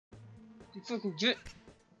You fucking get.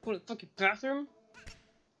 Go to the fucking bathroom?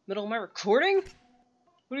 Middle of my recording?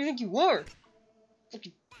 What do you think you are?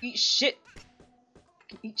 Fucking eat shit.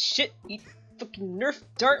 Fucking eat shit. Eat fucking Nerf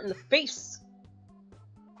dart in the face.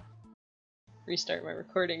 Restart my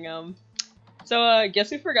recording. So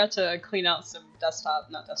guess we forgot to clean out some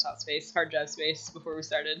not desktop space, hard drive space before we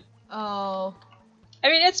started. Oh. I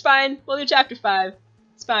mean, it's fine. We'll do chapter 5.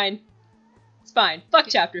 It's fine. It's fine. Fuck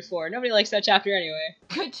chapter 4. Nobody likes that chapter anyway.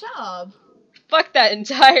 Good job. Fuck that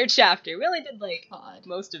entire chapter. We only did, like, God.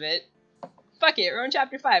 most of it. Fuck it. We're on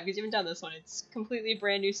chapter 5 because you haven't done this one. It's completely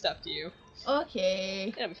brand new stuff to you.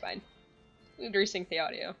 Okay. It'll be fine. We have to resync the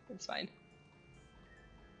audio. It's fine.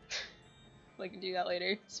 I can do that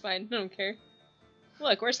later. It's fine. I don't care.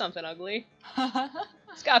 Look, we're something ugly.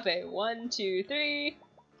 Escape. 1, 2, 3.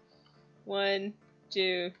 1,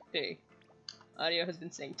 2, 3. Audio has been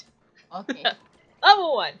synced. Okay.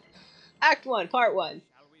 Level 1. Act 1, Part 1.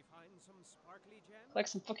 Collect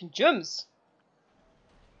some fucking gems.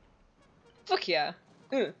 Fuck yeah.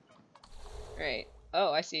 Alright.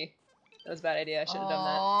 Oh, I see. That was a bad idea. I should have done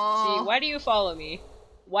that. See, why do you follow me?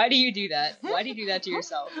 Why do you do that? Why do you do that to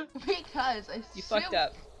yourself? Because You fucked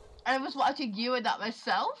up. I was watching you and not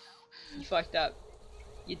myself. You fucked up.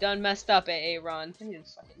 You done messed up, Ron. I need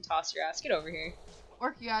to fucking toss your ass. Get over here.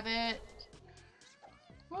 Working on it.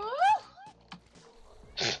 Woo!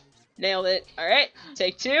 Nailed it. Alright,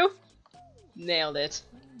 take 2. Nailed it.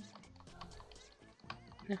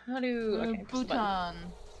 Now how do... Okay, press the button. Bhutan.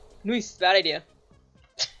 Nice, bad idea.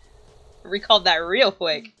 Recalled that real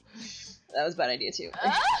quick. That was a bad idea too.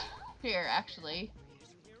 Here, actually.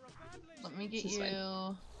 Let me get This is you...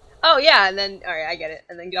 fine. Oh yeah, and then... Alright, I get it.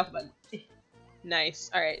 And then get off the button. Nice.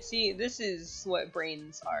 Alright, see, this is what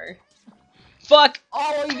brains are. Fuck!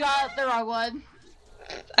 Oh, you got the wrong one.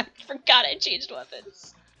 I forgot I changed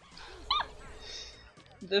weapons.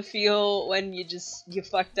 The feel when you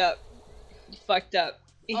fucked up. You fucked up.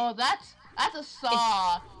 Oh, that's a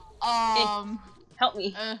saw. Help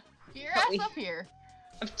me. Get your Help ass me. up here.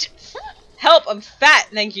 Help! I'm fat.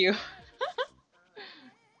 Thank you.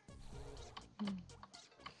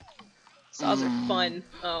 Saws are fun.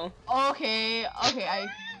 Oh. Okay, I...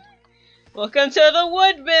 Welcome to the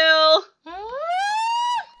wood mill. All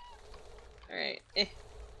right.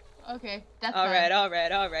 Okay, that's All right. fine. All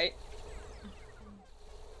right. All right.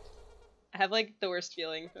 I have like the worst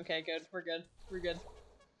feeling. Okay, good. We're good. We're good.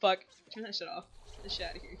 Fuck. Turn that shit off. Get this shit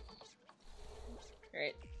out of here.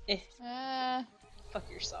 Alright. Fuck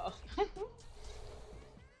your saw. I'm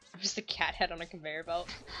just a cat head on a conveyor belt.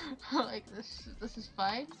 Like this is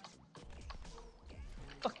fine.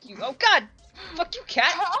 Fuck you. Oh god! Fuck you,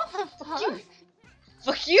 cat! How the Fuck you!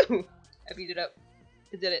 Fuck you! I beat it up.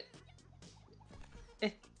 I did it.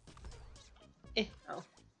 Oh.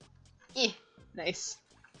 Nice.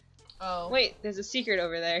 Oh. Wait, there's a secret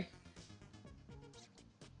over there.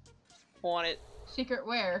 I want it. Secret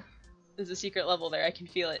where? There's a secret level there. I can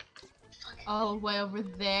feel it. Oh, way over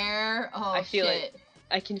there. Oh, I feel shit. it.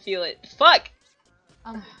 I can feel it. Fuck!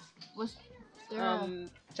 Was there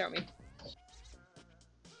Throw me.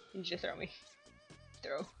 You need you to throw me.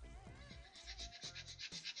 Throw.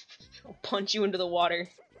 I'll punch you into the water.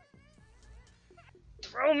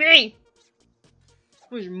 Throw me!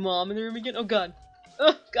 Was your mom in the room again? Oh god.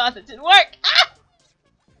 Oh god, that didn't work! Ah!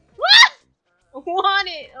 Ah! I want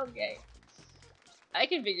it! Okay. I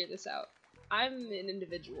can figure this out. I'm an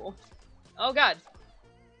individual. Oh god.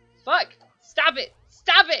 Fuck! Stop it!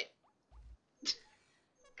 Stop it!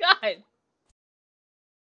 God!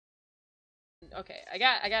 Okay, I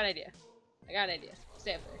got an idea. I got an idea.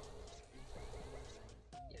 Stay up there.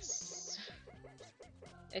 Yes.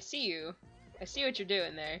 I see you. I see what you're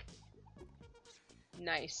doing there.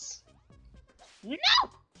 Nice. No!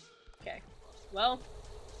 Okay. Well.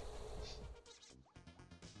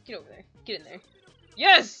 Get over there. Get in there.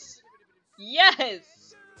 Yes!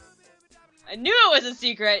 Yes! I knew it was a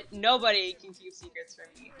secret! Nobody can keep secrets from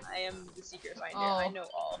me. I am the secret finder. Oh. I know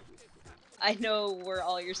all. I know where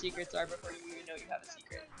all your secrets are before you even know you have a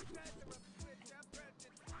secret.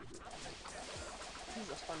 This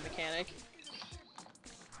is a fun mechanic.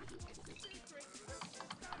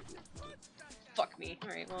 Fuck me.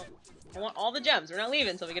 Alright, well, I want all the gems. We're not leaving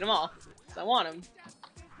until we get them all. Because I want them.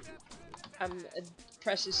 I'm a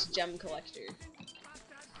precious gem collector.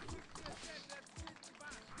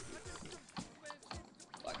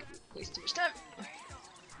 Fuck. Waste too much time.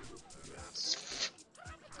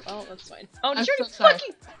 Oh, that's fine. Oh, did you already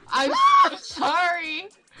fucking- I'm so sorry!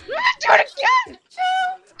 Do it again! Go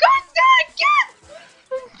and do it again!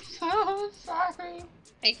 I'm so sorry.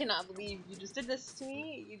 I cannot believe you just did this to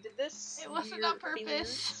me. You did this. It wasn't You're on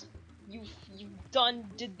purpose. You done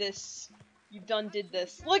did this. You done did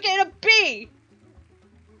this. Look at a bee!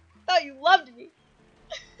 Thought you loved me.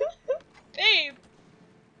 Babe!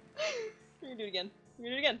 We're gonna do it again. We're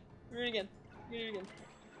gonna do it again. We're gonna do it again. We're gonna do it again.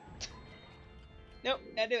 Nope,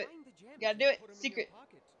 gotta do it. Gotta do it. Secret.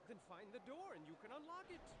 Then find the door and you can unlock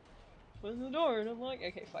it. Open the door and unlock.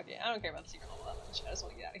 Okay, fuck it. I don't care about the secret all that much. I just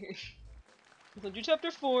want to get out of here. I'll do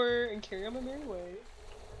chapter 4 and carry on my merry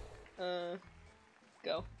way.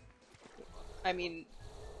 Go. I mean,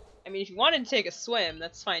 if you wanted to take a swim,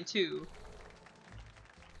 that's fine too.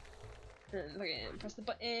 And fucking press the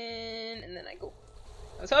button, and then I go.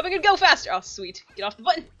 I was hoping I could go faster. Oh, sweet. Get off the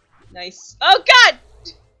button. Nice. Oh, God!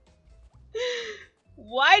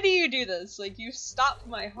 Why do you do this? Like, you stopped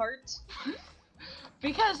my heart.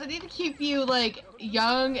 Because I need to keep you, like,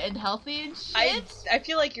 young and healthy and shit. I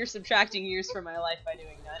feel like you're subtracting years from my life by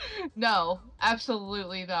doing that. No,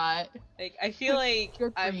 absolutely not. Like, I feel like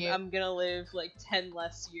Good for you. I'm gonna live, like, 10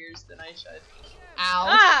 less years than I should. Ow.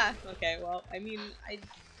 Ah! Okay, well, I mean,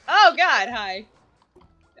 Oh, God, hi.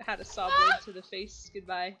 I had a saw blade to the face.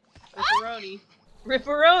 Goodbye. Ripperoni.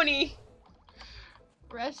 Ripperoni!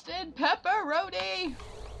 Rest in pepperoni!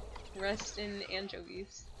 Rest in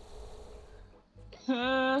anchovies.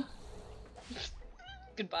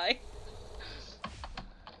 Goodbye.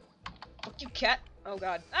 Fuck you, cat. Oh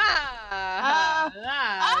god.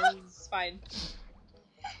 It's fine.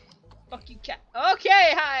 Fuck you, cat.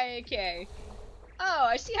 Okay, hi, okay. Oh,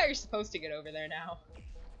 I see how you're supposed to get over there now.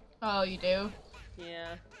 Oh, you do?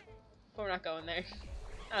 Yeah. But we're not going there.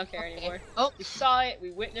 I don't care anymore. Oh. We saw it,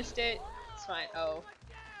 we witnessed it. It's fine. Oh.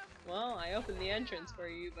 Well, I opened the entrance for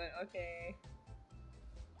you, but okay.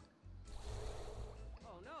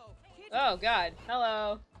 Oh god.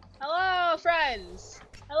 Hello. Hello, friends!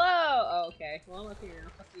 Hello! Oh, okay. Well, I'm up here.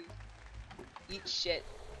 Fuck you. Eat shit.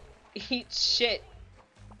 Eat shit.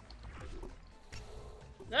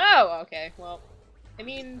 Oh, okay. Well, I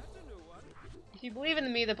mean, if you believe in the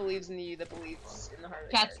me that believes in the you that believes in the heart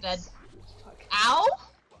of the Cat's dead. Fuck. Ow!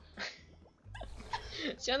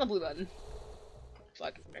 Stay on the blue button.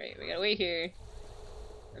 Fuck. Alright, we gotta wait here.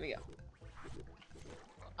 There we go.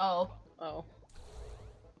 Oh. Oh.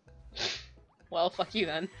 Well, fuck you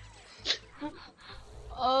then.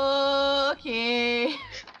 Okay.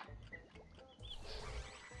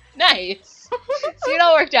 Nice! See, it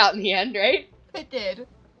all worked out in the end, right? It did.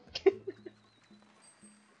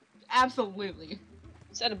 Absolutely.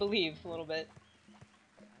 Just had to believe a little bit.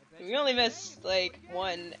 We only missed, like,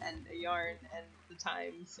 one and a yarn and the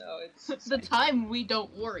time, so it's The time we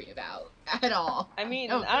don't worry about at all. I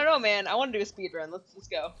mean, Oh. I don't know, man. I want to do a speed run. Let's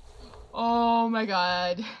go. Oh my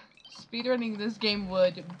god. Speedrunning this game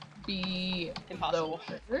would be Impossible.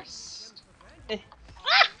 the worst.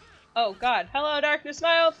 Oh god. Hello, darkness,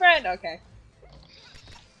 my old friend. Okay.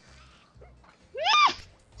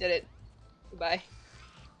 Did it. Goodbye.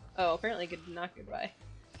 Oh, apparently not goodbye.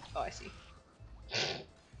 Oh, I see.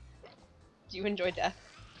 Do you enjoy death?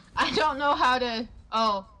 I don't know how to.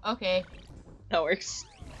 Oh, okay. That works.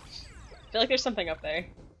 I feel like there's something up there.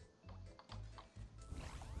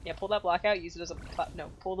 Yeah, pull that block out, use it as a no,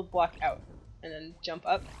 pull the block out, and then jump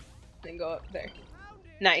up, then go up there.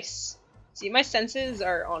 Nice. See, my senses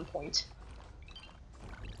are on point.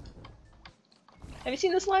 Have you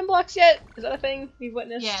seen the slime blocks yet? Is that a thing we've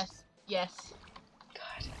witnessed? Yes, yes.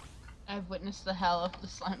 God. I've witnessed the hell of the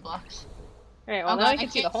slime blocks. Alright, well Oh now god, I can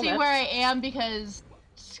see the whole can't see map. where I am because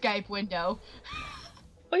Skype window.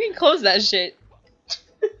 We can close that shit.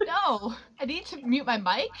 No, I need to mute my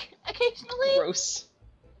mic occasionally. Gross.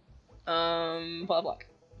 Pull the block.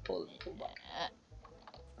 Pull the block.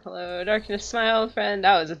 Hello, darkness, smile, friend.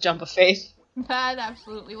 That was a jump of faith. That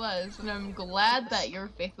absolutely was, and I'm glad that your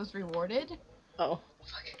faith was rewarded. Oh,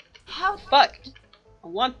 fuck. How? Fuck. I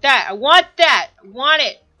want that. I want that. I want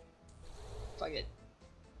it. Fuck it.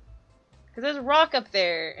 Because there's a rock up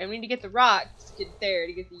there, and we need to get the rock to get there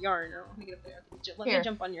to get the yarn. I don't want to get up there. Let me Here.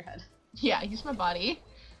 jump on your head. Yeah, use my body.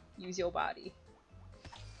 Use your body.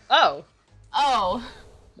 Oh. Oh.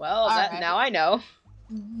 Well, that Alright. now I know.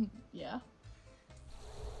 Yeah.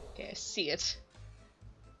 Okay, I see it.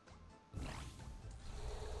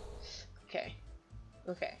 Okay.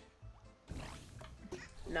 Okay.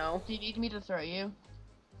 No, Do you need me to throw you?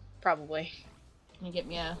 probably. Can you get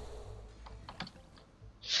me a...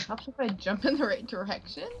 Helps if I jump in the right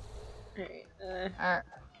direction? Alright, Alright.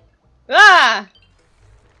 ah!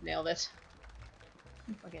 Nailed it.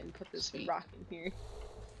 Fucking put this Sweet. rock in here.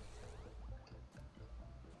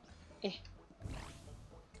 Eh.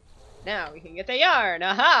 Now we can get the yarn!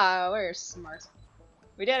 Aha! We're smart.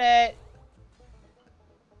 We did it!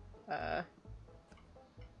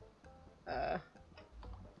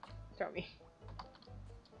 Throw me.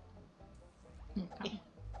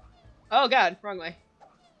 Oh god, wrong way.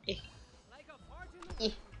 Eh. Like a fart in the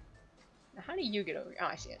Eh. Now how do you get over here? Oh,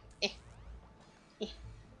 I see it. Eh. Eh.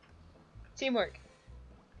 Teamwork.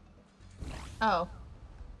 Oh.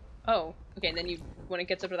 Oh, okay, and then you, when it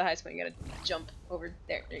gets up to the highest point, you gotta jump over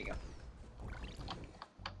there. There you go.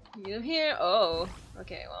 You here? Oh.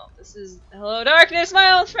 Okay, well, this is... Hello, darkness,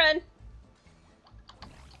 my old friend!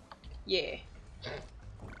 Yeah.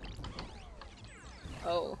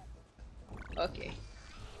 Oh. Okay.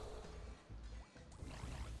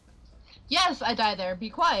 Yes, I died there. Be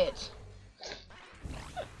quiet.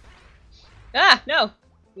 Ah, no!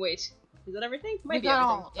 Wait. Is that everything? Might We be got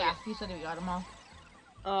everything. all. Yeah, he said we got them all.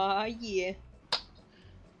 Yeah.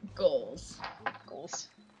 Goals. Goals.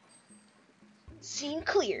 Scene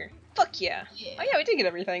clear. Fuck yeah. Yeah. Oh yeah, we did get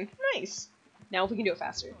everything. Nice. Now if we can do it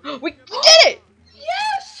faster. We did it!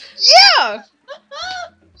 Yes! Yeah!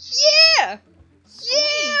 Yeah! Sweet.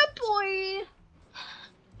 Yeah, boy!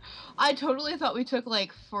 I totally thought we took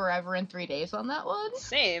like forever and 3 days on that one.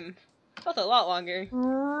 Same. Felt a lot longer.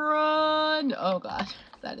 Run! Oh god,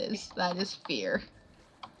 that is fear.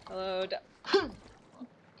 Hello,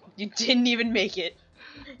 you didn't even make it.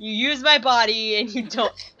 You use my body and you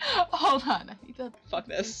don't. Hold on, I need to. Fuck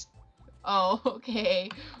this. Oh, okay.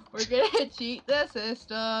 We're gonna cheat the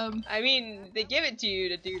system. I mean, they give it to you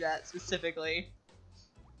to do that specifically.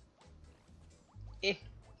 Eh.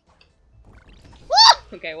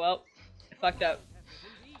 Okay, well, I fucked up.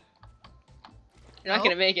 You're not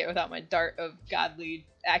gonna make it without my dart of godly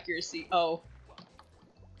accuracy. Oh.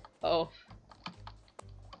 Oh.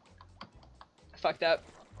 I fucked up.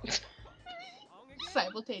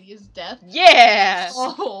 Simultaneous death. Yeah!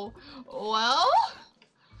 Oh, well.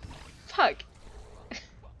 Fuck.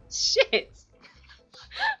 Shit.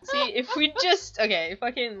 See, if we just... Okay,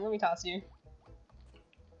 fucking... Let me toss you.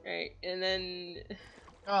 Alright, and then...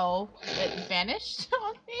 Oh, it vanished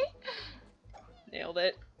on me? Nailed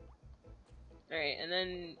it. Alright, and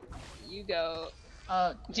then you go...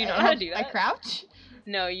 do you know I how to do that? I crouch?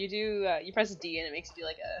 No, you do, you press D and it makes you do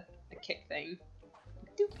like a kick thing.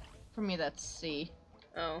 Doop. For me, that's C.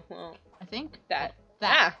 Oh, well, I think. that.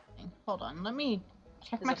 That. thing. Hold on, let me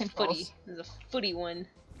check There's my a controls. footy. There's a footy one.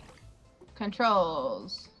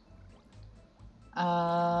 Controls.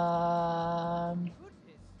 Ah!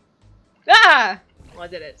 Well, I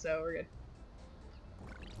did it, so we're good.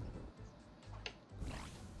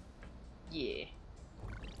 Yeah.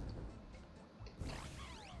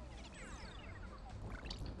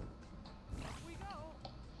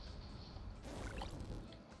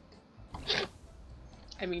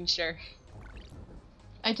 I mean, sure.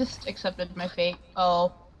 I just accepted my fate.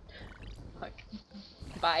 Oh. Fuck.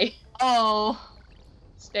 Bye. Oh.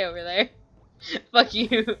 Stay over there. Fuck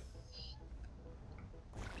you.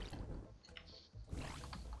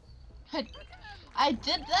 I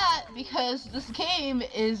did that because this game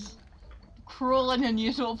is cruel and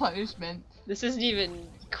unusual punishment. This isn't even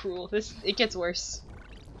cruel. It gets worse.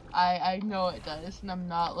 I know it does, and I'm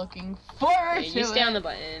not looking forward Okay, to you stay it. on the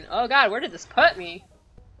button. Oh god, where did this put me?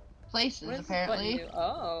 Places, What does apparently. this button do?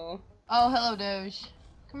 Oh. Oh, hello, Doge.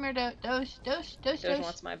 Come here, Doge. Doge. Doge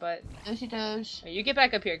wants my butt. Doge. Oh, you get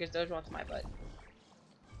back up here, because Doge wants my butt.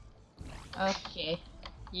 Okay.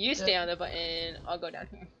 You stay on the button. I'll go down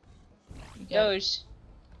here. You get it. Doge.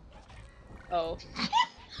 Oh.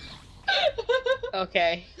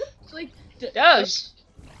 Okay. It's like, Doge!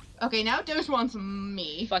 okay, now Doge wants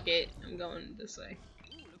me. Fuck it. I'm going this way.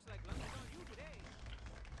 Ooh, looks like luck is on you today.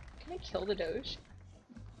 Can I kill the Doge?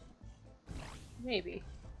 Maybe.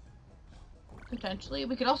 Potentially.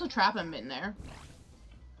 We could also trap him in there.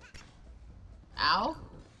 Ow.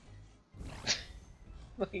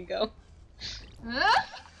 Fucking go. Huh?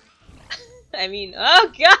 I mean,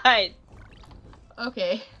 oh god!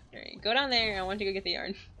 Okay. Alright, go down there. I want to go get the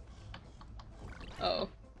yarn. Oh.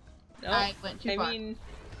 No. I went too far. mean...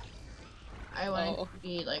 I want oh. to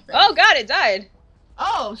be like. Oh god, it died!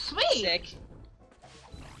 Oh, sweet! Sick.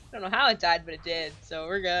 I don't know how it died, but it did, so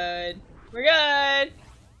we're good. We're good!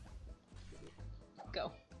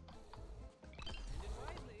 Go.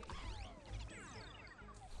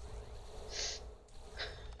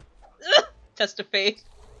 Test of faith.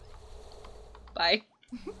 Bye.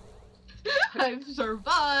 I've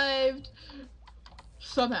survived!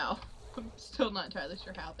 Somehow. I'm still not entirely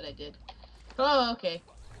sure how, but I did. Oh, okay.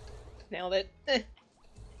 Nailed it.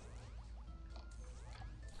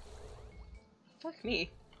 Fuck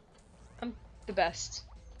me. I'm the best.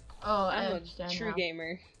 Oh, I I'm a understand true now.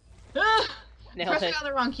 gamer. Ah! Nailed Pressing it. all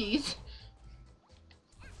the wrong keys.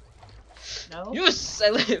 No? Yes! I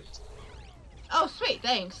lived! Oh, sweet,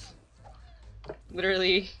 thanks.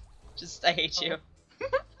 Literally, just, I hate you.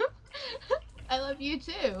 I love you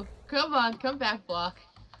too. Come on, come back, Block.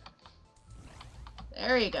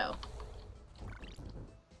 There you go.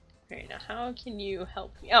 Alright, now how can you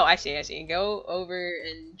help me? Oh, I see, I see. Go over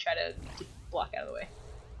and try to get Block out of the way.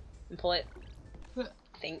 And pull it.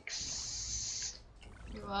 Thanks.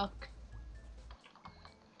 You're welcome.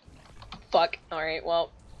 Fuck. Alright,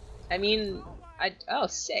 well. I mean, oh,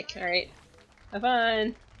 sick. Alright. Have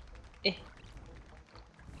fun. Eh.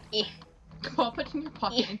 Eh. Pop it in your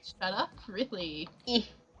pocket and shut up? Really? Eh.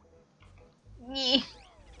 Eh.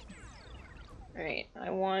 Alright, I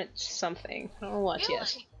want something. I don't know what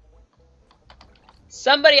yet.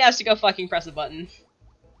 Somebody has to go fucking press a button.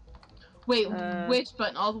 Wait, which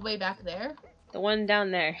button? All the way back there? The one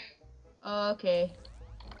down there. Okay.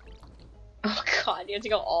 Oh god, you have to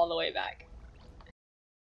go all the way back.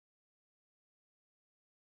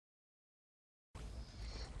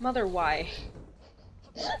 Mother, why?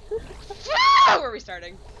 Where are we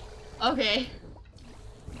starting? Okay.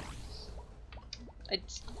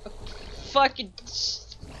 Fucking.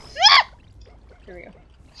 Here we go.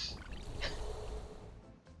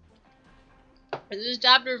 This is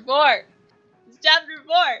chapter 4. This is chapter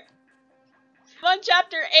 4. I'm on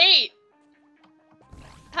chapter 8.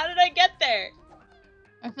 How did I get there?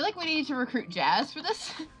 I feel like we need to recruit Jazz for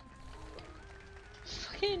this.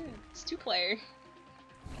 Fucking, it's 2-player,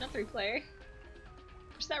 not 3-player.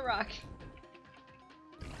 Where's that rock?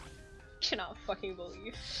 Cannot fucking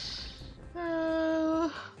believe. I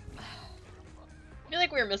feel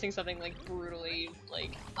like we were missing something like brutally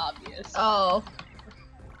like obvious. Oh.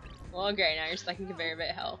 Well, great. Now you're stuck in conveyor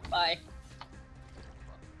belt hell. Bye.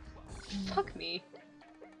 Fuck me.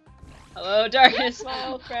 Hello, darkness, my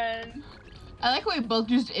old friend. I like how we both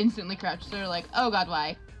just instantly crouched. They're like, oh god,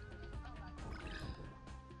 why?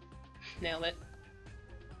 Nailed it.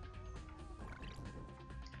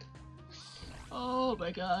 Oh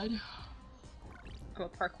my god. I'm a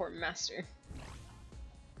parkour master.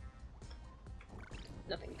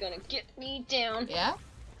 Nothing gonna get me down. Yeah?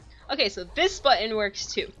 Okay, so this button works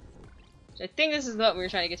too. I think this is the button we were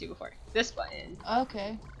trying to get to before. This button.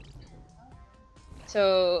 Okay.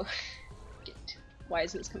 So, why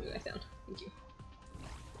isn't this coming back down? Thank you.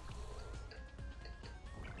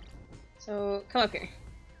 So, come up here.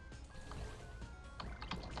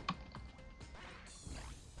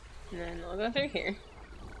 And then I'll go through here.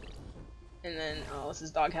 And then, oh, this is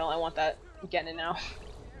dog hell. I want that. I'm getting it now.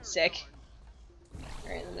 Sick.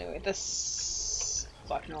 Alright, then I wait this.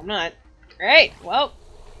 Fuck, no, I'm not. Alright, well.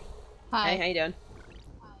 Hi. Hey, how you doing?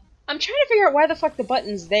 I'm trying to figure out why the fuck the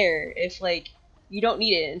button's there if, like, you don't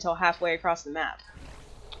need it until halfway across the map.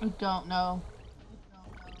 I don't know.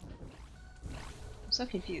 I'm so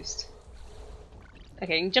confused.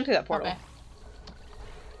 Okay, you can jump through that portal. Okay.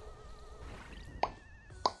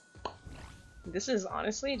 This is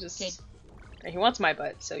honestly just... Okay. He wants my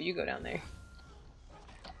butt, so you go down there.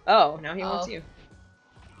 Oh, now he wants you.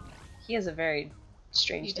 He has a very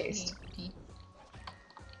strange taste.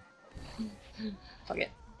 Fuck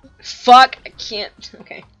it. Fuck! I can't.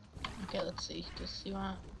 Okay. Okay, let's see. Does he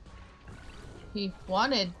want... He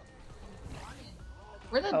wanted...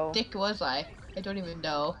 Where the dick was I? I don't even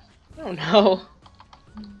know. Oh no.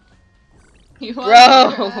 He Bro!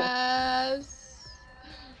 Jazz.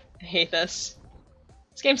 I hate this.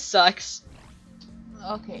 This game sucks.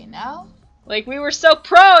 Okay, now? Like, we were so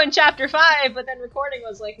pro in chapter 5, but then recording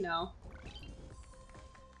was like, no.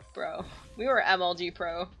 Bro. We were MLG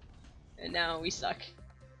pro. And now we suck.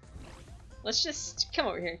 Let's just come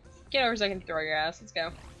over here. Get over so I can throw your ass. Let's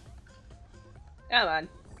go. Come on.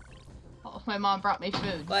 Oh, my mom brought me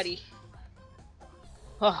food. Buddy.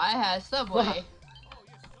 I had Subway.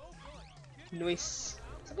 Nice.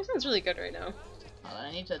 Subway sounds really good right now. Hold on,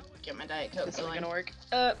 I need to get my Diet Coke This isn't going. gonna work.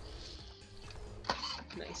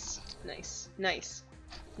 Nice. Nice. Nice.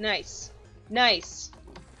 Nice. Nice.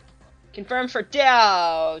 Confirmed for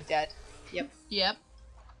dead. Yep. Yep.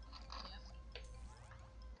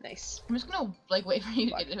 Nice. I'm just gonna, like, wait for you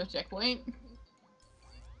to get to a checkpoint.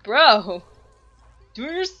 Bro! Do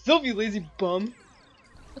it yourself, you lazy bum!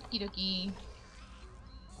 Okie dokie.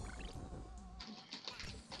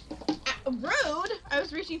 Rude! I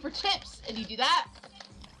was reaching for chips, and you do that?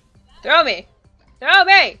 Throw me! Throw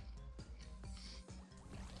me!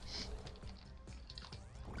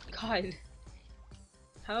 God.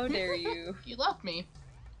 How dare you? You love me.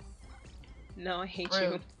 No, I hate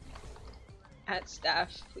Rude. you. At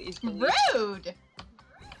staff, please delete. Rude!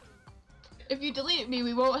 If you delete me,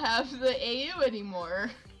 we won't have the AU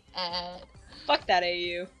anymore. Fuck that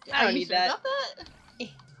AU. I Are don't you need sure that. about that?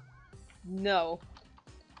 No.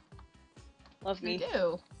 Love You me.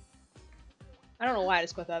 do. I don't know why I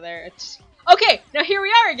just put that there. It's... Okay, now here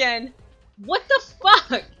we are again! What the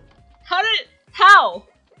fuck? How did? How?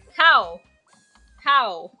 How?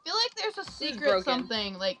 How? I feel like there's a secret broken.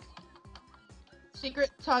 something, like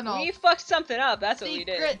secret tunnel. We fucked something up. That's what we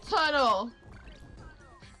did. Secret tunnel.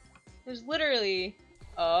 There's literally.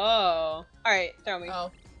 Oh. All right, throw me.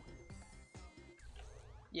 Oh.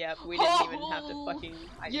 Yep, we didn't even have to fucking.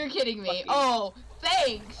 You're kidding me. fucking- Oh,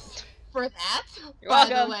 thanks for that. You're by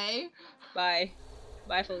welcome. the way. Bye.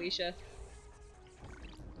 Bye, Felicia.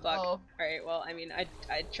 Fuck. Oh. Alright, well, I mean, I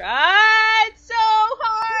tried so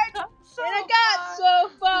hard! So and I got so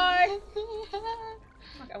far!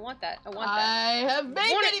 Fuck, I want that. I want that. I have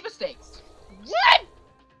made Want many mistakes. What?!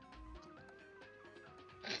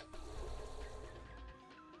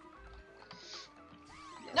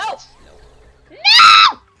 No! No!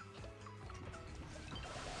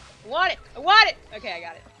 I want it! I want it! Okay, I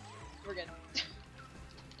got it. We're good.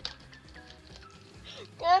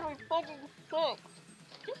 God, we fucking suck.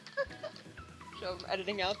 So I'm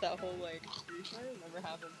editing out that whole, like, screenshot I remember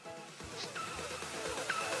having.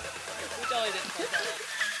 Which all I did.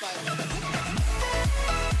 Fine.